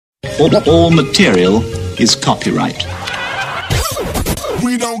All material is copyright.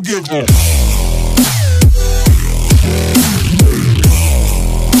 We don't give a...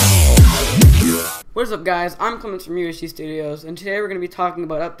 What is up, guys? I'm Clemens from UHGStudioz, and today we're going to be talking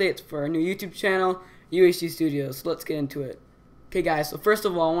about updates for our new YouTube channel, UHGStudioz. So let's get into it. Okay, guys, so first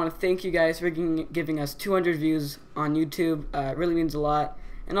of all, I want to thank you guys for giving us 200 views on YouTube. It really means a lot.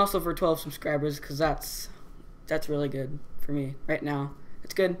 And also for 12 subscribers, because that's really good for me right now.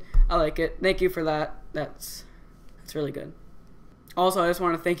 It's good. I like it. Thank you for that. That's really good. Also, I just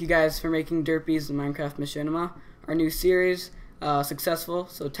want to thank you guys for making Derpies and Minecraft Machinima, our new series, successful.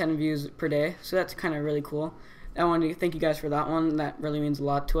 So 10 views per day. So that's kind of really cool. I want to thank you guys for that one. That really means a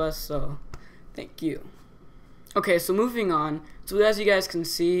lot to us. So thank you. Okay, so moving on. So as you guys can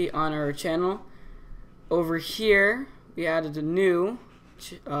see on our channel, over here we added a new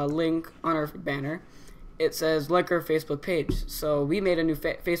link on our banner. It says like our Facebook page. So we made a new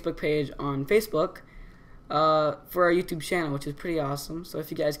Facebook page on Facebook for our YouTube channel, which is pretty awesome. So if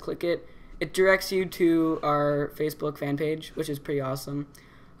you guys click it, it directs you to our Facebook fan page, which is pretty awesome.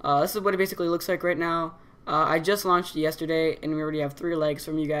 This is what it basically looks like right now. I just launched it yesterday, and we already have 3 likes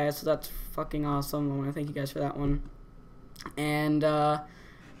from you guys, so that's fucking awesome. I want to thank you guys for that one. And we're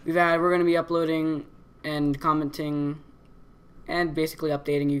going to be uploading and commenting and basically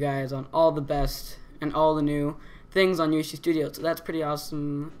updating you guys on all the best and all the new things on UHGStudioz. So that's pretty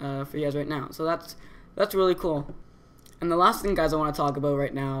awesome for you guys right now. So that's really cool. And the last thing, guys, I want to talk about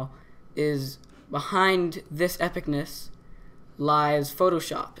right now is behind this epicness lies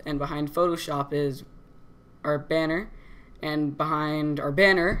Photoshop, and behind Photoshop is our banner, and behind our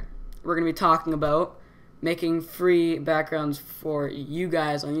banner we're going to be talking about making free backgrounds for you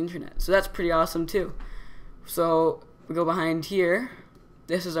guys on the internet. So that's pretty awesome too. So we go behind here.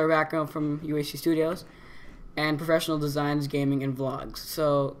 This is our background from UHGStudioz, and professional designs, gaming, and vlogs.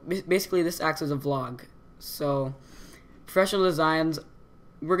 So basically this acts as a vlog. So professional designs,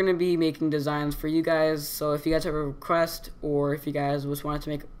 we're going to be making designs for you guys. So if you guys have a request, or if you guys just want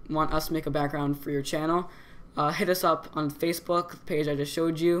us to make a background for your channel, hit us up on Facebook, the page I just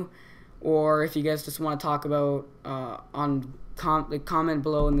showed you. Or if you guys just want to talk about comment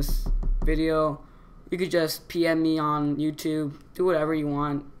below in this video, you could just PM me on YouTube. Do whatever you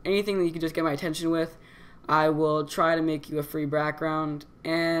want. Anything that you can just get my attention with, I will try to make you a free background.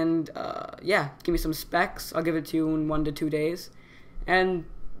 And yeah, give me some specs. I'll give it to you in 1 to 2 days. And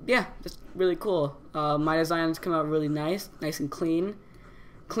yeah, just really cool. My designs come out really nice and clean.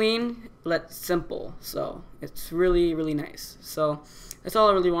 Clean, but simple. So it's really, really nice. So that's all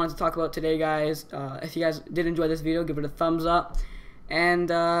I really wanted to talk about today, guys. If you guys did enjoy this video, give it a thumbs up.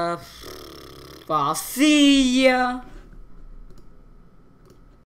 And I'll see ya.